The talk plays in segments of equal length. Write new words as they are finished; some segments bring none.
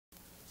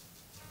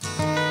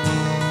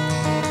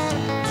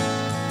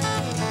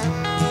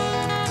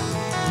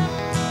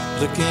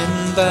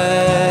Looking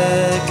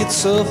back, it's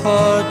so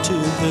hard to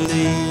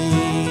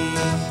believe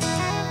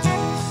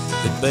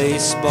that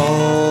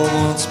baseball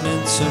once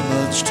meant so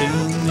much to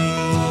me.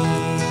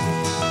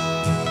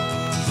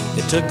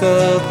 It took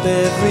up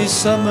every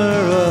summer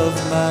of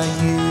my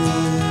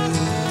youth,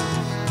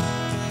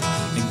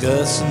 and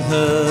Gus and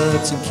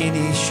Hutz and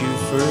Kenny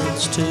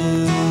Schuferts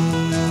too.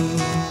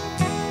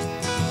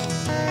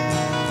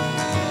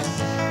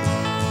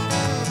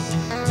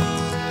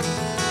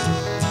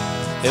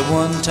 At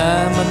one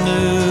time I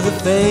knew the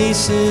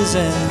faces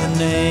and the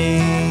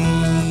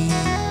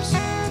names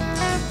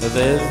of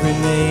every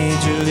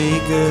major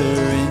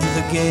leaguer in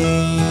the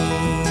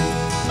game,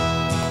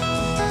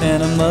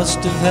 and I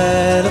must have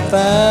had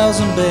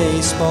 1,000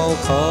 baseball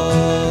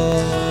cards,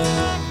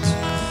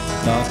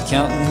 not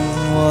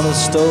counting what I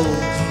stole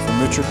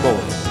from Richard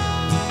Boyd.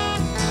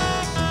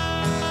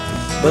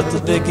 But the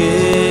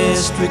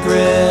biggest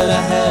regret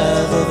I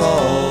have of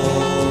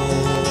all,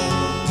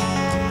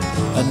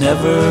 I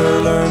never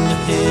learned to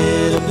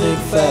hit a big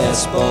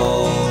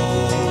fastball.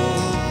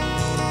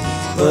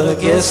 But I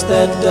guess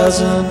that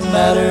doesn't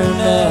matter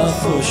now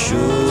for sure,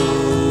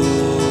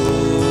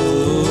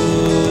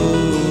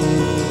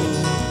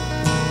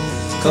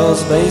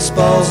 'cause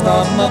baseball's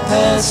not my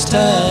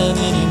pastime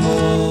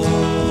anymore.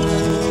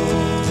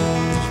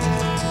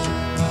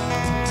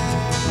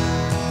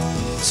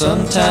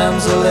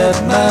 Sometimes I let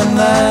my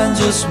mind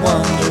just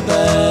wander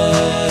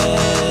back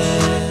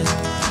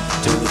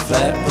to the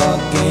Flat Rock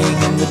Gang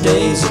in the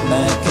days of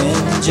Mac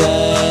and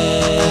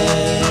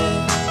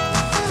Jack.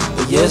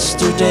 But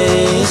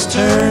yesterday has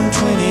turned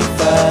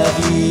 25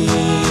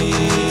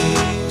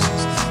 years,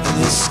 and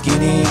this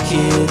skinny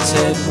kid's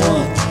had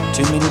one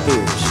too many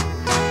beers.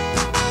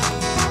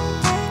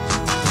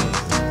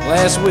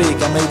 Last week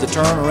I made the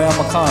turn around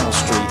McConnell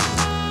Street,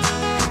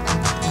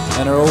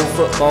 and our old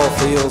football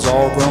field's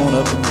all grown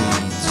up in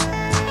weeds.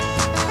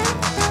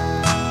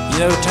 You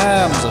know,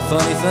 time's a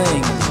funny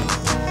thing.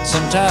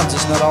 Sometimes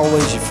it's not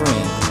always your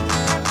friend.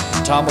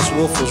 Thomas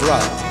Wolfe was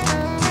right.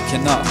 You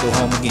cannot go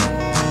home again.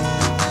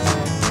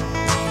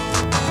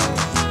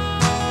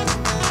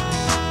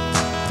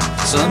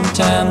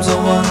 Sometimes I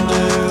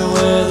wonder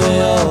where they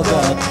all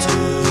got to,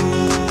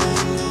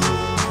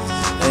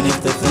 and if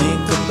they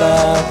think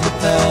about the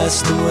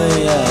past the way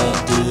I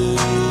do.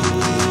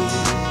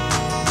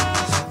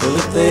 Well,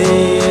 if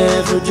they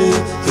ever do,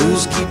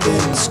 who's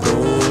keeping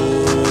score?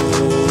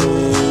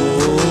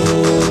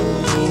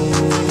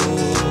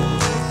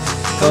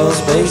 'Cause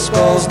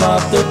baseball's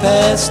not their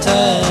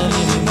pastime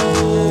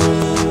anymore.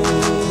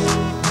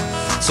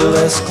 So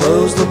let's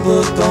close the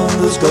book on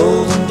those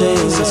golden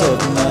days of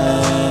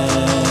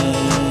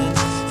mine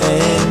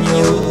and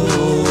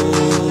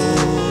yours,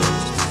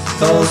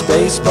 'cause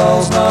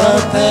baseball's not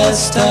our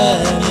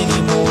pastime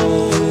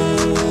anymore.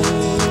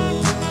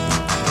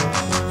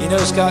 You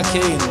know, Scott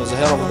Killian was a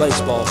hell of a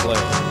baseball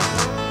player.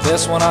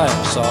 Best one I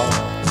ever saw.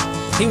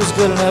 He was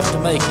good enough to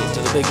make it to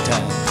the big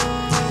time,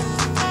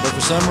 but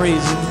for some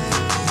reason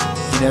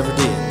he never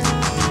did,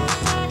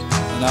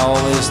 and I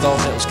always thought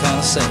that was kind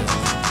of sad.